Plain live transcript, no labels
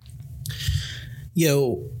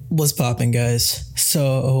Yo, what's poppin', guys?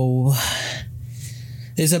 So,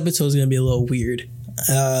 this episode is going to be a little weird.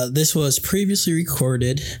 This was previously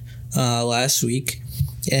recorded last week,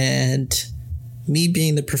 and me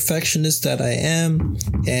being the perfectionist that I am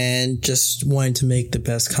and just wanting to make the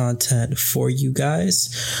best content for you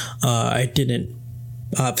guys, I didn't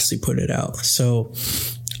obviously put it out. So,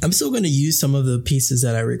 I'm still going to use some of the pieces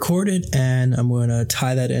that I recorded, and I'm going to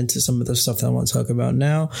tie that into some of the stuff that I want to talk about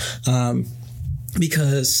now.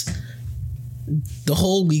 Because the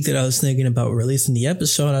whole week that I was thinking about releasing the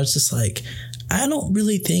episode, I was just like, I don't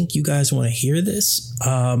really think you guys want to hear this.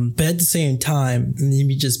 But at the same time,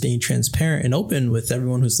 maybe just being transparent and open with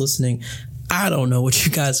everyone who's listening, I don't know what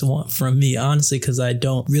you guys want from me, honestly, because I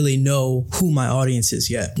don't really know who my audience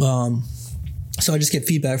is yet. So I just get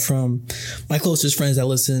feedback from my closest friends that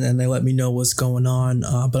listen, and they let me know what's going on.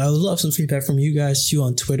 But I would love some feedback from you guys too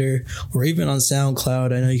on Twitter or even on SoundCloud.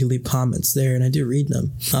 I know you can leave comments there, and I do read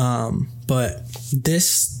them. But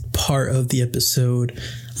this part of the episode,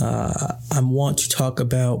 I want to talk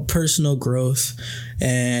about personal growth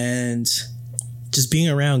and just being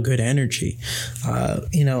around good energy.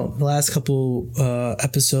 The last couple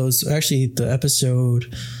episodes, actually the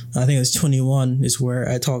episode, I think it was 21, is where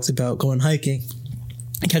I talked about going hiking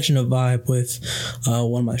and catching a vibe with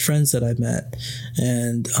one of my friends that I met.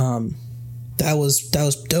 And that was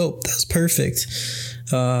dope. That was perfect.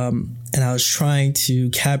 And I was trying to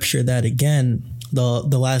capture that again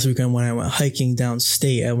the last weekend when I went hiking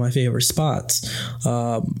downstate at my favorite spots.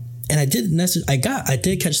 And I didn't necessarily, I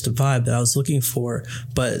did catch the vibe that I was looking for,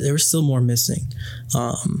 but there was still more missing.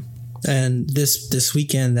 And this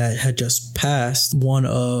weekend that had just passed, one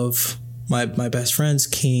of my best friends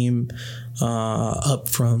came up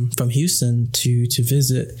from Houston to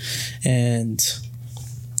visit, and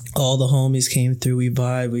all the homies came through. We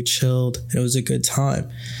vibed, we chilled. It was a good time.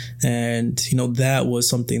 And, that was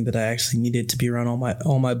something that I actually needed to be around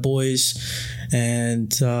all my boys, and,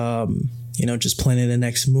 just planning the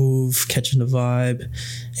next move, catching the vibe,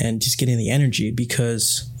 and just getting the energy,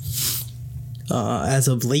 because as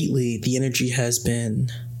of lately, the energy has been,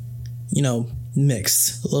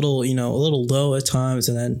 mixed, a little low at times,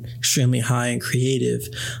 and then extremely high and creative.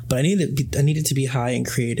 But I needed to be high and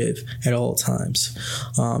creative at all times,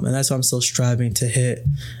 and that's what I'm still striving to hit.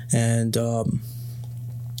 And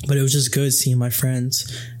but it was just good seeing my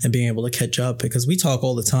friends and being able to catch up, because we talk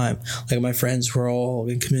all the time. Like, my friends were all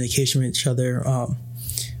in communication with each other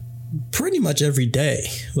pretty much every day,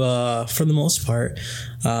 for the most part.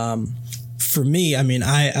 For me,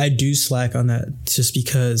 I do slack on that just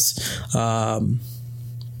because, I'm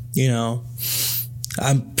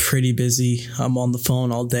pretty busy. I'm on the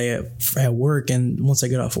phone all day at work. And once I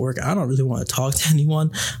get off work, I don't really want to talk to anyone.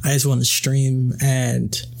 I just want to stream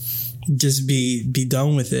and just be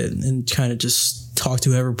done with it and kind of just talk to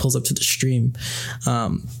whoever pulls up to the stream.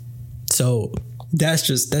 So that's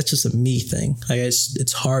just a me thing. Like,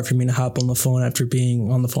 it's hard for me to hop on the phone after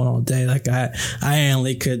being on the phone all day. Like, I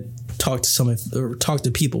only could talk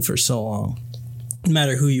to people for so long, no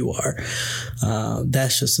matter who you are.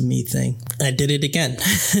 That's just a me thing. I did it again.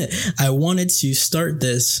 I wanted to start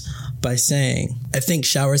this by saying, I think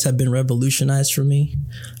showers have been revolutionized for me.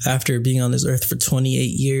 After being on this earth for 28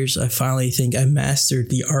 years, I finally think I mastered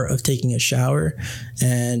the art of taking a shower.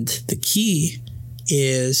 And the key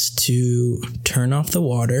is to turn off the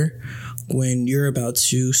water when you're about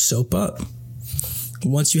to soap up.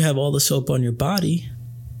 Once you have all the soap on your body,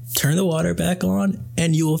 turn the water back on,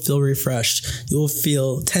 and you will feel refreshed. You will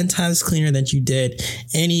feel 10 times cleaner than you did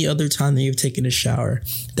any other time that you've taken a shower.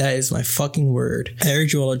 That is my fucking word. I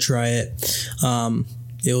urge you all to try it.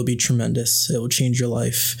 It will be tremendous. It will change your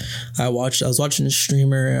life. I was watching a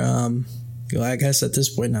streamer, I guess at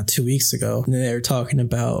this point, not 2 weeks ago, and they were talking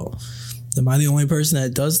about, am I the only person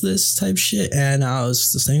that does this type shit? And I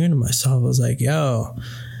was just thinking to myself, I was like, yo,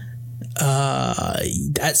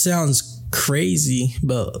 that sounds crazy,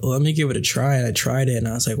 but let me give it a try. And I tried it, and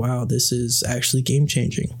I was like, wow, this is actually game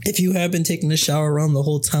changing. If you have been taking a shower run the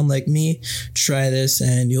whole time like me, try this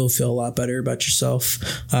and you'll feel a lot better about yourself.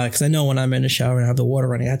 Because I know when I'm in a shower and I have the water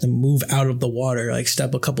running, I have to move out of the water, like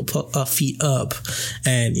step a couple feet up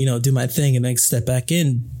and, do my thing, and then step back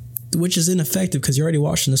in, which is ineffective because you're already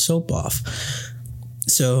washing the soap off.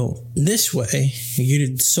 So this way,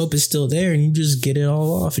 the soap is still there and you just get it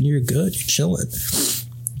all off and you're good. You're chilling.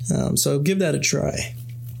 So give that a try.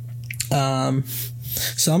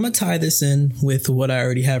 So I'm going to tie this in with what I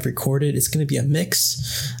already have recorded. It's going to be a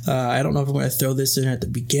mix. I don't know if I'm going to throw this in at the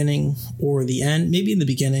beginning or the end, maybe in the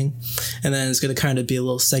beginning. And then it's going to kind of be a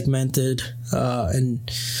little segmented. and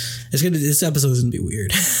this episode is gonna be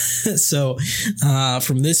weird. So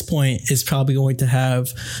from this point, it's probably going to have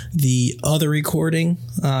the other recording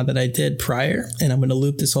that I did prior, and I'm gonna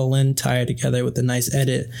loop this all in, tie it together with a nice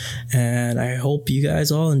edit, and I hope you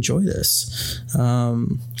guys all enjoy this.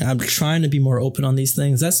 I'm trying to be more open on these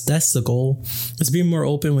things. That's the goal. Is be more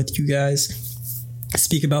open with you guys.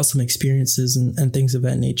 Speak about some experiences and things of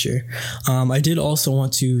that nature. I did also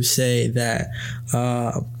want to say that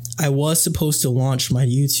I was supposed to launch my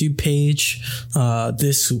YouTube page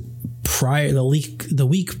the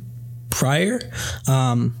week prior,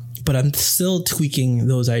 but I'm still tweaking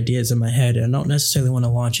those ideas in my head, and I don't necessarily want to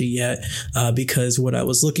launch it yet because what I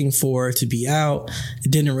was looking for to be out,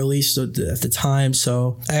 it didn't release at the time,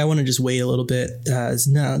 so I want to just wait a little bit. Now is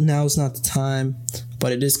not the time,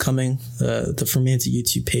 but it is coming. The Fermanta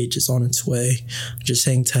YouTube page is on its way. Just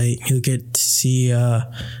hang tight. You'll get to see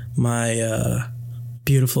my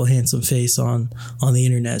beautiful, handsome face on the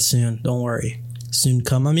internet soon. Don't worry. Soon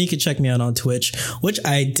come. I mean, you can check me out on Twitch, which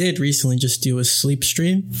I did recently just do a sleep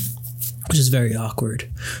stream, which is very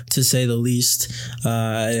awkward, to say the least.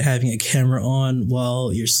 Having a camera on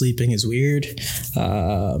while you're sleeping is weird,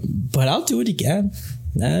 but I'll do it again.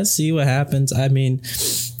 Let's see what happens. I mean,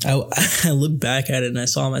 I look back at it and I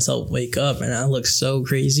saw myself wake up and I look so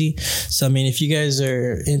crazy. So, I mean, if you guys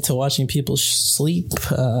are into watching people sleep,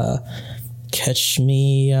 catch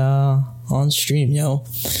me on stream, yo.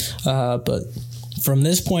 But from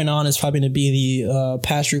this point on, it's probably going to be the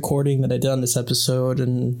past recording that I did on this episode,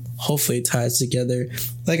 and hopefully it ties together.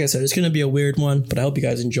 Like I said, it's going to be a weird one, but I hope you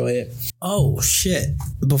guys enjoy it. Oh, shit.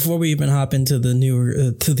 Before we even hop into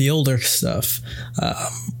the older stuff,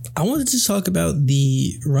 I wanted to talk about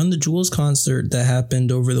the Run the Jewels concert that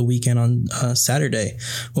happened over the weekend on Saturday.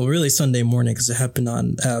 Well, really Sunday morning, because it happened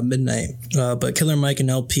on midnight. But Killer Mike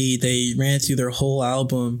and LP, they ran through their whole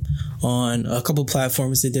album on a couple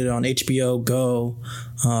platforms. They did it on HBO Go.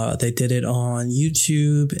 They did it on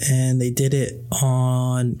YouTube, and they did it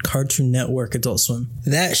on Cartoon Network Adult Swim.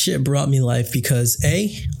 That shit brought me life because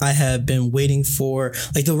I have been waiting for,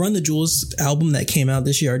 like, the Run the Jewels album that came out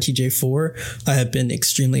this year, RTJ4. I have been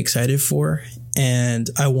extremely excited for, and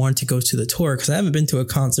I wanted to go to the tour because I haven't been to a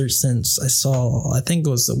concert since I think it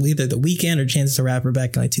was either The Weeknd or Chance the Rapper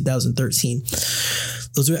back in like 2013.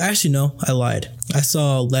 I lied. I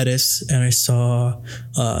saw Lettuce and I saw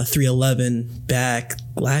 311 back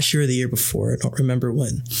last year or the year before. I don't remember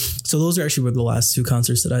when. So those are actually the last two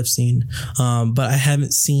concerts that I've seen. But I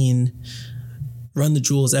haven't seen Run the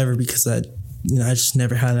Jewels ever because I just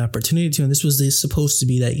never had an opportunity to. And this was supposed to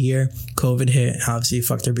be that year. COVID hit, obviously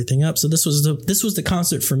fucked everything up. So this was the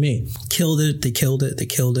concert for me. Killed it. They killed it. They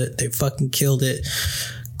killed it. They fucking killed it.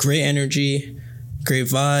 Great energy. Great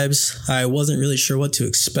vibes. I wasn't really sure what to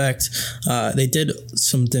expect. They did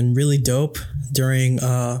something really dope during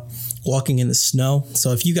Walking in the Snow.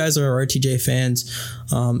 So if you guys are RTJ fans,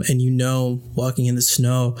 and Walking in the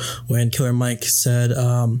Snow, when Killer Mike said,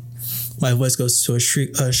 my voice goes to a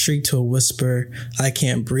shriek to a whisper, I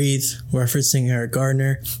can't breathe, referencing Eric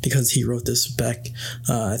Gardner, because he wrote this back,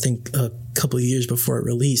 I think a couple of years before it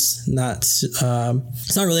released. It's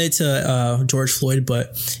not related to George Floyd,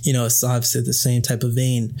 but it's obviously the same type of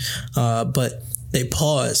vein. But they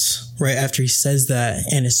pause right after he says that,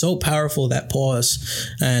 and it's so powerful, that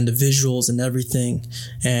pause and the visuals and everything,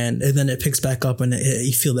 and then it picks back up and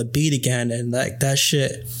you feel the beat again, and that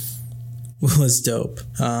shit was dope.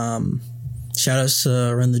 Shout outs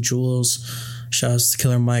to Run the Jewels. Shout outs to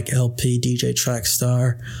Killer Mike, LP, DJ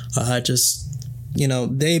Trackstar.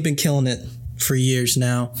 They've been killing it for years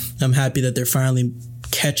now. I'm happy that they're finally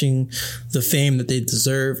catching the fame that they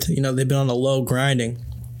deserved. They've been on the low grinding.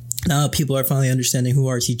 Now people are finally understanding who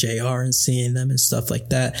RTJ are and seeing them and stuff like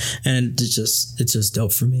that. And it's just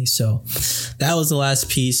dope for me. So that was the last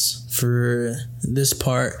piece for this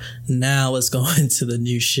part. Now let's go into the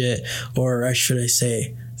new shit, or should I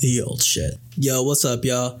say the old shit. Yo, what's up,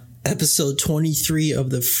 y'all? Episode 23 of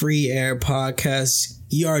the Free Air Podcast.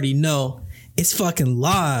 You already know it's fucking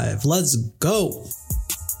live. Let's go.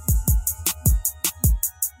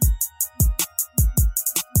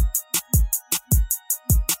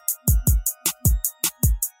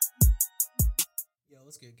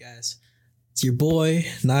 What's good, guys? It's your boy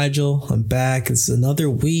Nigel. I'm back. It's another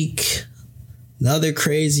week, another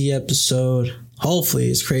crazy episode. Hopefully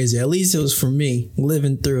it's crazy. At least it was for me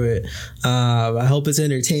living through it. I hope it's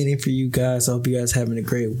entertaining for you guys. I hope you guys having a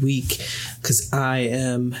great week, because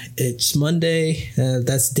it's Monday.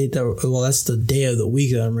 That's the day of the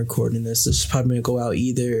week that I'm recording this. This is probably gonna go out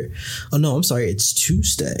it's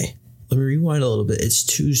Tuesday. let me rewind a little bit. It's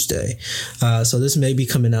Tuesday. So this may be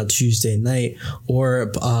coming out Tuesday night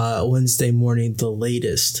or Wednesday morning, the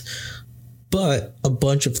latest. But a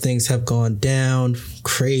bunch of things have gone down.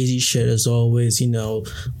 Crazy shit as always.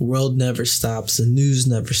 World never stops. The news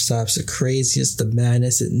never stops. The craziest, the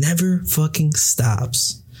madness, it never fucking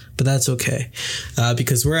stops. But that's okay.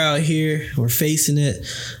 Because we're out here, we're facing it,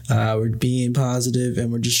 we're being positive,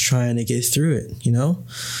 and we're just trying to get through it,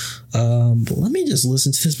 But let me just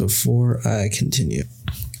listen to this before I continue.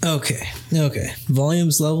 Okay.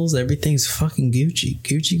 Volumes, levels, everything's fucking Gucci.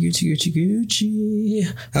 Gucci.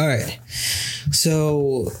 All right.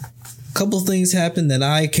 So, a couple things happened that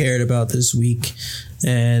I cared about this week,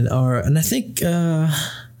 and I think it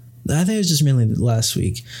was just mainly last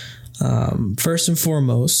week. First and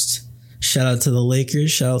foremost, shout out to the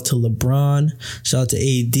Lakers, shout out to LeBron, shout out to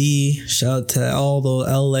AD, shout out to all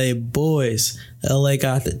the LA boys. LA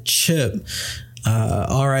got the chip.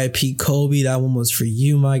 R.I.P. Kobe. That one was for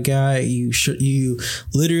you, my guy. You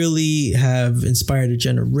literally have inspired a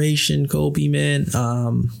generation, Kobe, man.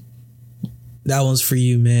 That one's for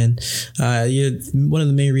you, man. You're one of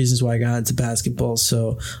the main reasons why I got into basketball.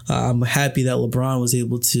 So I'm happy that LeBron was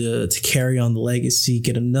able to carry on the legacy,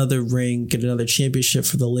 get another ring, get another championship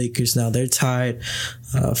for the Lakers. Now they're tied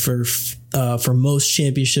for most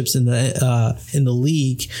championships in the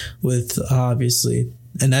league with obviously.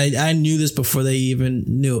 And I knew this before they even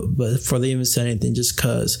knew it, but before they even said anything, just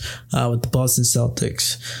because with the Boston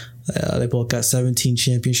Celtics, they both got 17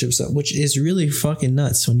 championships, which is really fucking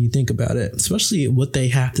nuts when you think about it, especially what they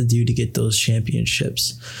have to do to get those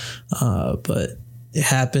championships. But it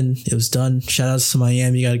happened. It was done. Shout out to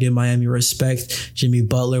Miami. You got to give Miami respect. Jimmy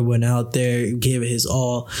Butler went out there, gave it his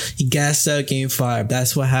all. He gassed out game 5.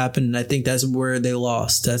 That's what happened. And I think that's where they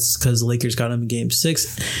lost. That's because the Lakers got them in game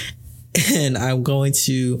 6. And I'm going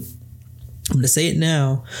to say it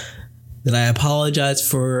now that I apologize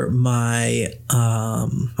for my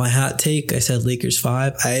hot take. I said Lakers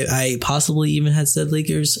 5. I possibly even had said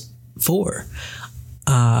Lakers 4.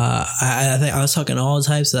 I think I was talking all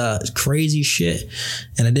types of crazy shit,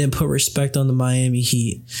 and I didn't put respect on the Miami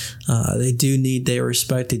Heat. They do need their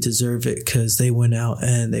respect. They deserve it because they went out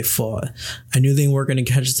and they fought. I knew they weren't going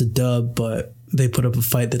to catch the dub, but they put up a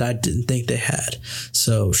fight that I didn't think they had.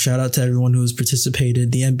 So shout out to everyone who's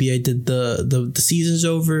participated. The NBA did the season's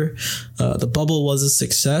over. The bubble was a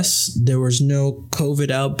success. There was no COVID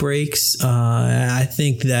outbreaks. I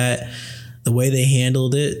think that the way they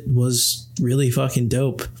handled it was really fucking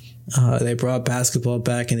dope. They brought basketball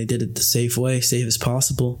back and they did it the safe way, safe as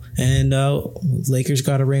possible. And Lakers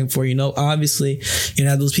got a ring for, obviously,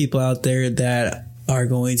 have those people out there that are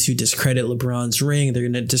going to discredit LeBron's ring. They're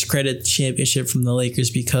going to discredit the championship from the Lakers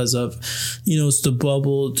because of, it's the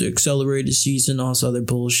bubble, to accelerate the season, all this other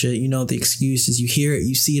bullshit. The excuses. You hear it.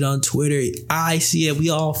 You see it on Twitter. I see it. We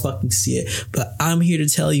all fucking see it. But I'm here to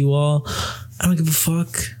tell you all, I don't give a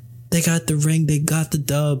fuck. They got the ring. They got the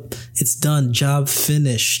dub. It's done. Job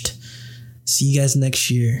finished. See you guys next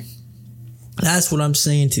year. That's what I'm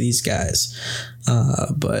saying to these guys.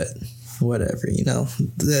 But whatever,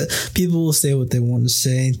 the people will say what they want to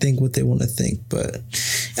say and think what they want to think. But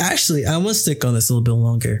actually, I want to stick on this a little bit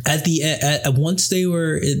longer. Once they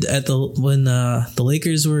were when the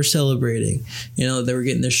Lakers were celebrating, they were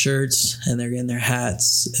getting their shirts and they're getting their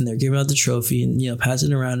hats and they're giving out the trophy and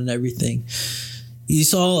passing around and everything. You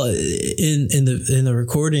saw in the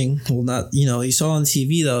recording, well, not, you saw on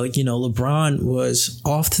TV though, LeBron was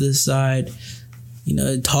off to the side,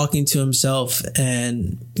 talking to himself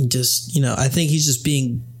and just, I think he's just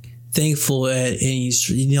being thankful and he's,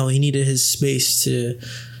 he needed his space to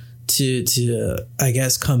I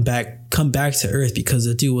guess come back to Earth because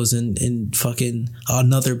the dude was in fucking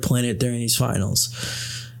another planet during these finals.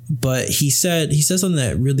 But he said something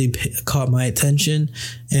that really caught my attention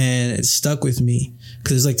and it stuck with me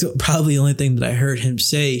because it's like probably the only thing that I heard him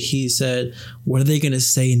say. He said, "What are they going to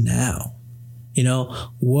say now?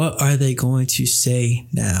 What are they going to say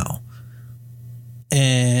now?"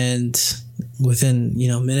 And within,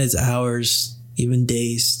 minutes, hours, even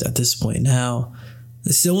days at this point now, I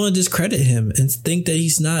still want to discredit him and think that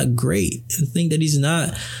he's not great and think that he's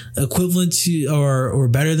not equivalent to or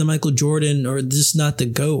better than Michael Jordan or just not the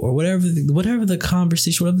GOAT or whatever the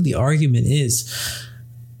conversation, whatever the argument is.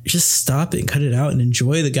 Just stop it and cut it out and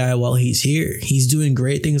enjoy the guy while he's here. He's doing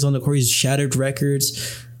great things on the court. He's shattered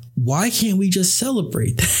records. Why can't we just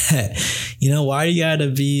celebrate that? Why do you gotta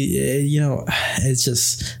be, it's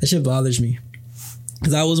just, that shit bothers me.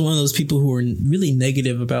 Because I was one of those people who were really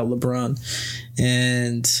negative about LeBron.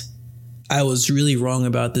 And I was really wrong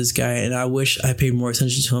about this guy, and I wish I paid more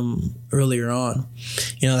attention to him earlier on.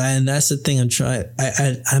 And that's the thing I'm trying.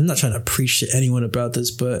 I'm not trying to preach to anyone about this,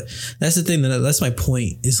 but that's the thing that's my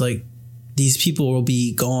point. Is like these people will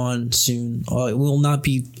be gone soon. Or will not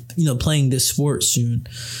be playing this sport soon.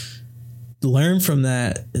 Learn from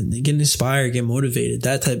that, get inspired, get motivated.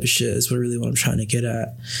 That type of shit is what I'm trying to get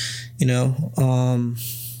at.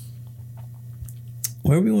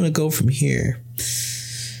 Where do we want to go from here?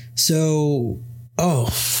 So,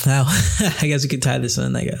 now I guess we could tie this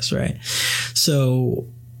in, I guess, right? So,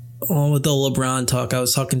 with the LeBron talk, I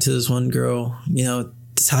was talking to this one girl, to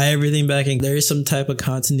tie everything back in. There is some type of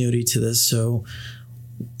continuity to this. So,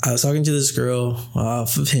 I was talking to this girl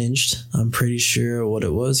off of Hinged. I'm pretty sure what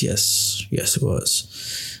it was. Yes, it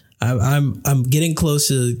was. I'm getting close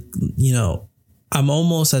to, I'm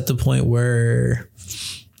almost at the point where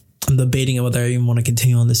I'm debating whether I even want to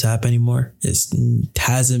continue on this app anymore. It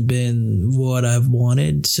hasn't been what I've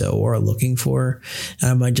wanted or looking for.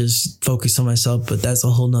 I might just focus on myself, but that's a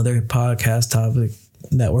whole nother podcast topic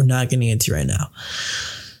that we're not getting into right now.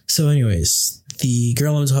 So anyways, the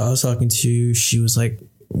girl I was talking to, she was like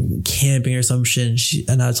camping or some shit,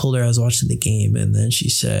 and I told her I was watching the game, and then she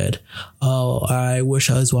said, "Oh, I wish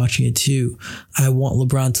I was watching it too. I want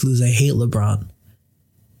LeBron to lose. I hate LeBron."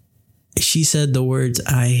 She said the words,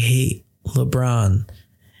 "I hate LeBron."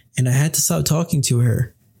 And I had to stop talking to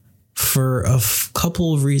her for a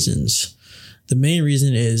couple of reasons. The main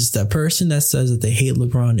reason is that person that says that they hate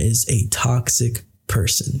LeBron is a toxic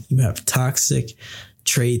person. You have toxic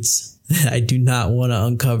traits that I do not want to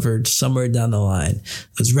uncover somewhere down the line.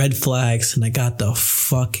 Those red flags, and I got the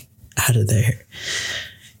fuck out of there.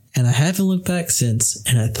 And I haven't looked back since,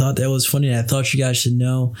 and I thought that was funny, and I thought you guys should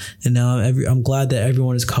know. And now I'm glad that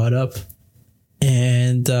everyone is caught up,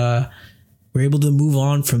 and we're able to move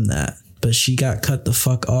on from that. But she got cut the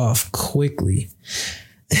fuck off quickly.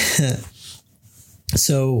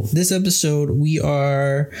 So this episode, we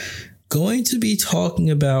are going to be talking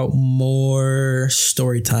about more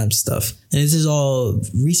story time stuff. And this is all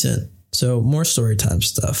recent, so more story time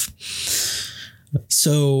stuff.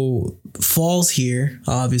 So fall's here,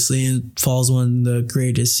 obviously, and fall's one of the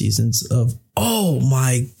greatest seasons of, oh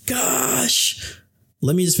my gosh.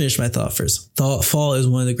 Let me just finish my thought first. Fall is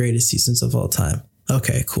one of the greatest seasons of all time.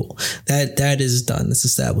 Okay, cool. That is done. That's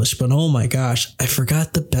established. But oh my gosh, I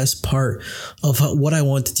forgot the best part of what I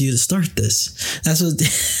want to do to start this. That's what.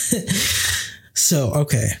 So,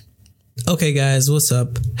 okay. Okay, guys, what's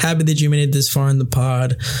up? Happy that you made it this far in the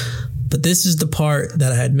pod. But this is the part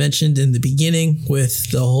that I had mentioned in the beginning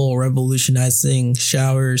with the whole revolutionizing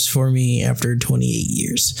showers for me after 28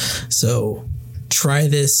 years. So try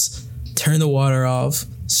this. Turn the water off.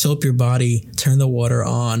 Soap your body. Turn the water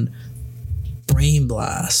on. Brain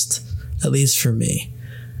blast. At least for me.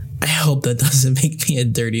 I hope that doesn't make me a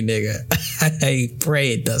dirty nigga. I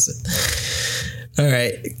pray it doesn't. All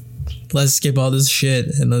right. Let's skip all this shit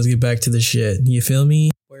and let's get back to the shit. You feel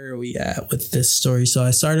me? Where are we at with this story? So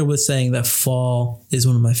I started with saying that fall is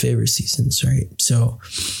one of my favorite seasons, right? So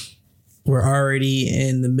we're already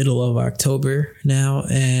in the middle of October now,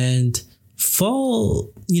 and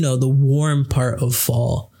fall, the warm part of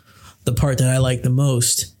fall, the part that I like the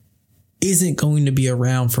most, isn't going to be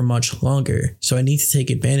around for much longer. So I need to take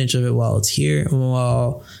advantage of it while it's here and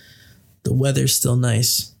while the weather's still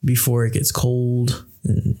nice before it gets cold.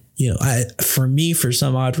 And for me, for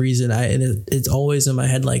some odd reason, it's always in my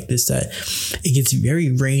head like this, that it gets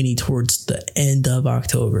very rainy towards the end of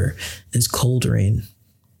October. It's cold rain.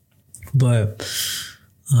 But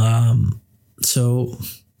so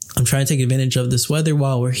I'm trying to take advantage of this weather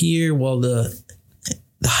while we're here, while the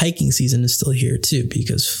hiking season is still here too,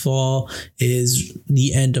 because fall is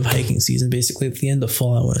the end of hiking season. Basically, at the end of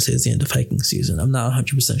fall, I want to say is the end of hiking season. I'm not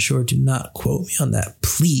 100% sure. Do not quote me on that,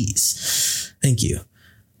 please. Thank you.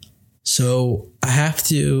 So I have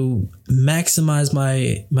to maximize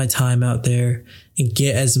my time out there and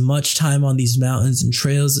get as much time on these mountains and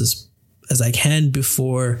trails as I can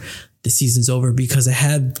before the season's over, because I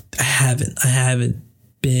haven't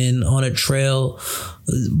been on a trail.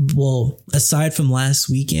 Well, aside from last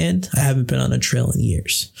weekend, I haven't been on a trail in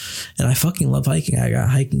years, and I fucking love hiking. I got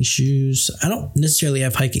hiking shoes. I don't necessarily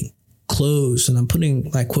have hiking clothes, and I'm putting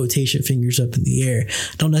my quotation fingers up in the air.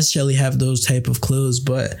 I don't necessarily have those type of clothes,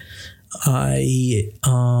 but I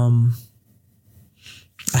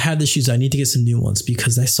have the shoes. I need to get some new ones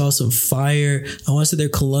because I saw some fire. I want to say they're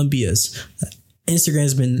Columbia's.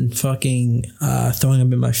 Instagram's been fucking throwing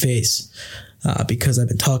them in my face. because I've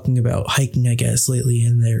been talking about hiking, I guess, lately,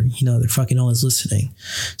 and they're fucking always listening.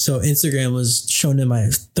 So Instagram was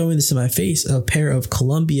throwing this in my face, a pair of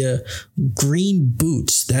Columbia green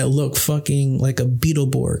boots that look fucking like a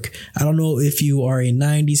Beetleborg. I don't know if you are a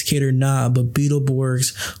 90s kid or not, but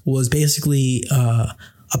Beetleborgs was basically a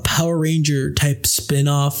Power Ranger type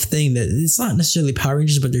spin-off thing that it's not necessarily Power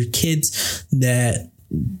Rangers, but they're kids that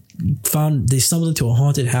they stumbled into a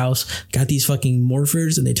haunted house, got these fucking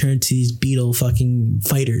morphers, and they turned into these beetle fucking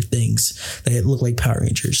fighter things that look like Power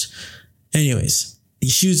Rangers. Anyways,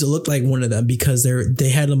 these shoes looked like one of them because they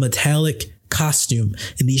had a metallic costume,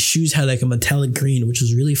 and these shoes had like a metallic green, which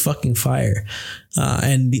was really fucking fire.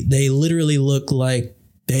 And they literally look like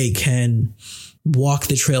they can walk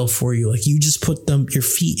the trail for you. Like you just put your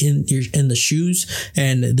feet in the shoes,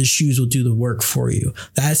 and the shoes will do the work for you.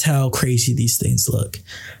 That's how crazy these things look.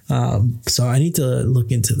 So I need to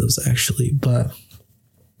look into those actually, but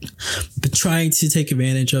trying to take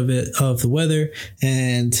advantage of the weather.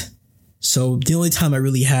 And so the only time I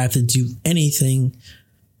really have to do anything,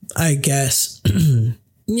 I guess,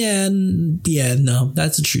 no,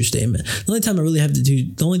 that's a true statement. The only time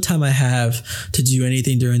I have to do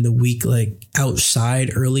anything during the week, like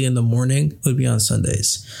outside early in the morning, would be on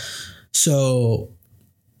Sundays. So,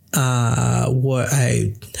 what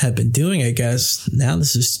I have been doing, I guess, now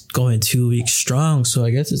this is going 2 weeks strong. So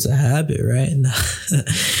I guess it's a habit, right?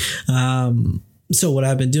 So what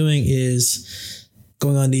I've been doing is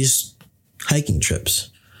going on these hiking trips.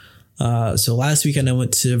 So last weekend I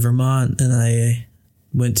went to Vermont, and I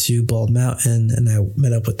went to Bald Mountain, and I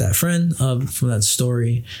met up with that friend from that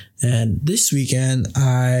story. And this weekend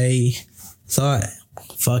I thought,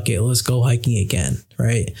 fuck it, let's go hiking again,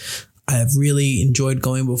 right? I've really enjoyed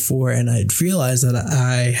going before, and I realized that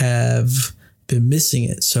I have been missing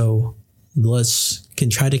it. So can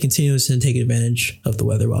try to continue this and take advantage of the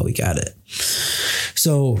weather while we got it.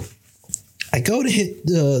 So I go to hit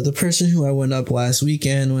the person who I went up last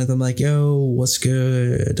weekend with. I'm like, yo, what's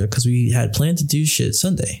good? Because we had planned to do shit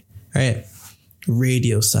Sunday, right?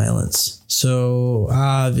 Radio silence. So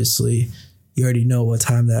obviously you already know what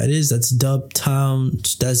time that is. That's Dub Town.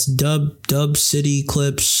 That's Dub City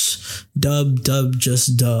Clips. Dub,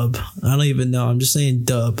 just Dub. I don't even know. I'm just saying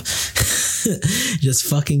Dub. Just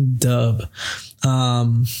fucking Dub.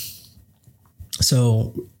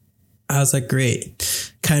 So I was like,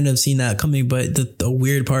 great. Kind of seen that coming, but the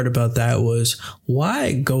weird part about that was,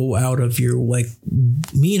 why go out of your, like,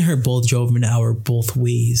 me and her both drove an hour both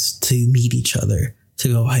ways to meet each other to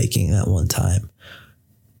go hiking at one time.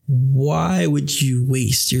 Why would you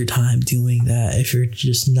waste your time doing that if you're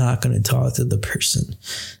just not going to talk to the person?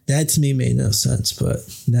 That to me made no sense, but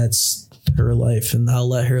that's her life, and I'll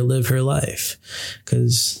let her live her life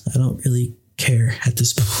because I don't really care at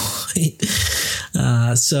this point.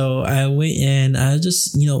 So I went in. I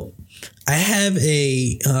just, I have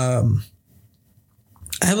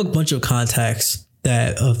a bunch of contacts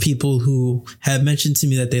of people who have mentioned to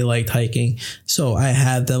me that they liked hiking. So I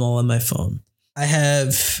have them all on my phone. I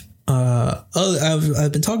have,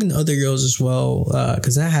 I've been talking to other girls as well.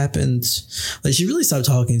 Cause that happened. Like, she really stopped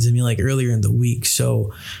talking to me like earlier in the week.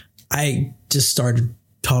 So I just started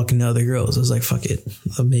talking to other girls. I was like, fuck it.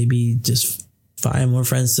 Maybe just find more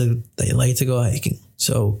friends that like to go hiking.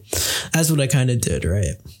 So that's what I kind of did,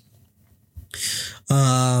 right? So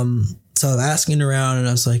I was asking around, and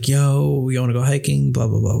I was like, yo, we want to go hiking, blah,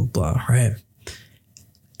 blah, blah, blah, right?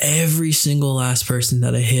 Every single last person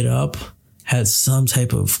that I hit up had some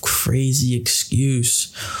type of crazy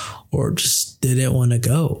excuse or just didn't want to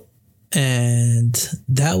go. And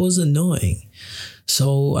that was annoying.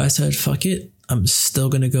 So I said, fuck it. I'm still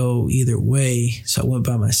going to go either way. So I went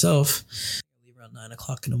by myself. I leave around 9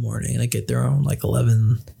 o'clock in the morning, and I get there around like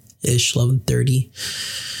 11-ish, 11:30.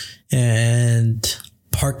 And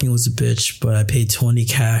parking was a bitch, but I paid $20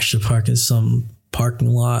 cash to park in some parking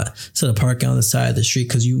lot instead of parking on the side of the street,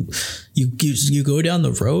 because you go down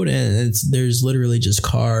the road and there's literally just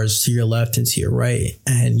cars to your left and to your right,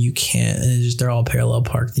 and you can't, and they're all parallel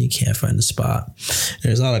parked, and you can't find a spot.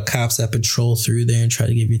 There's a lot of cops that patrol through there and try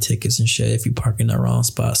to give you tickets and shit if you park in the wrong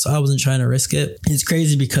spot. So I wasn't trying to risk it. It's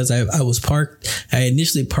crazy because I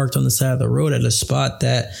initially parked on the side of the road at a spot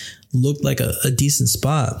that looked like a decent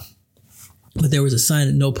spot. But there was a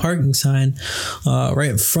sign, no parking sign, right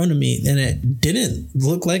in front of me. And it didn't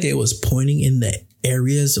look like it was pointing in the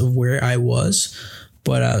areas of where I was.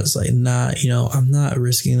 But I was like, nah, I'm not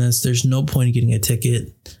risking this. There's no point in getting a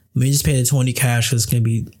ticket. let me just pay the 20 cash because it's going to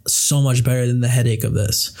be so much better than the headache of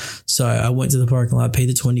this. So I went to the parking lot, paid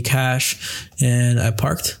the 20 cash, and I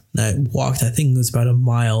parked. I walked, I think it was about a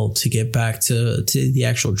mile to get back to the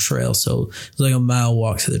actual trail. So it was like a mile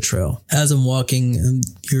walk to the trail. As I'm walking,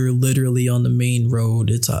 you're literally on the main road.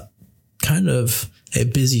 It's a kind of a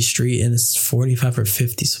busy street and it's 45 or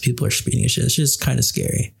 50. So people are speeding and shit. It's just kind of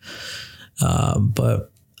scary.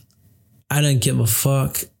 But I didn't give a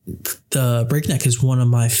fuck. The Breakneck is one of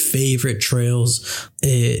my favorite trails.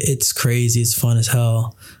 It's crazy. It's fun as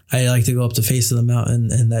hell. I like to go up the face of the mountain,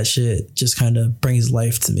 and that shit just kind of brings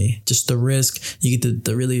life to me. Just the risk. You get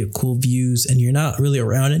the really cool views, and you're not really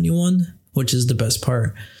around anyone, which is the best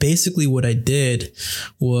part. Basically, what I did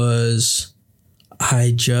was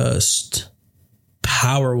I just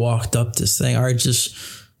power walked up this thing. I just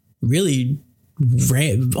really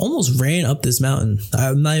almost ran up this mountain.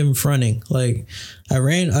 I'm not even fronting. Like I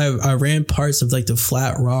ran parts of like the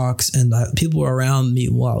flat rocks, and people were around me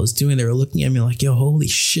while I was doing it. They were looking at me like, yo, holy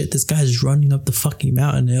shit, this guy's running up the fucking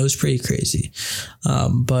mountain. And it was pretty crazy.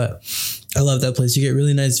 But I love that place. You get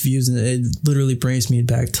really nice views, and it literally brings me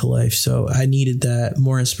back to life. So I needed that,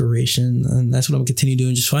 more inspiration, and that's what I'm gonna continue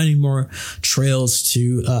doing, just finding more trails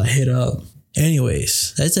to hit up.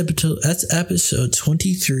 Anyways, that's episode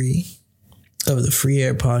 23 of the Free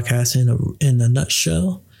Air Podcast in a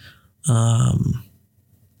nutshell. I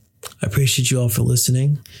appreciate you all for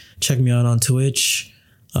listening. Check me out on Twitch,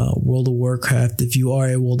 World of Warcraft. If you are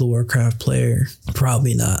a World of Warcraft player,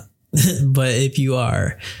 probably not, but if you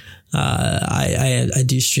are, I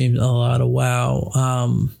do stream a lot of WoW.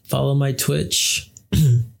 Follow my Twitch.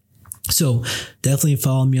 So definitely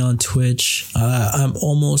follow me on Twitch. I'm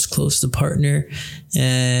almost close to partner,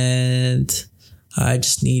 and I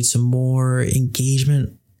just need some more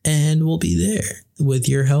engagement, and we'll be there. With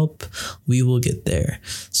your help, we will get there.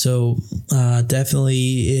 So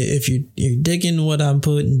definitely, if you're digging what I'm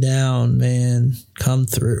putting down, man, come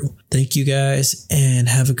through. Thank you guys, and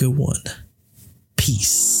have a good one.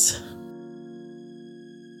 Peace.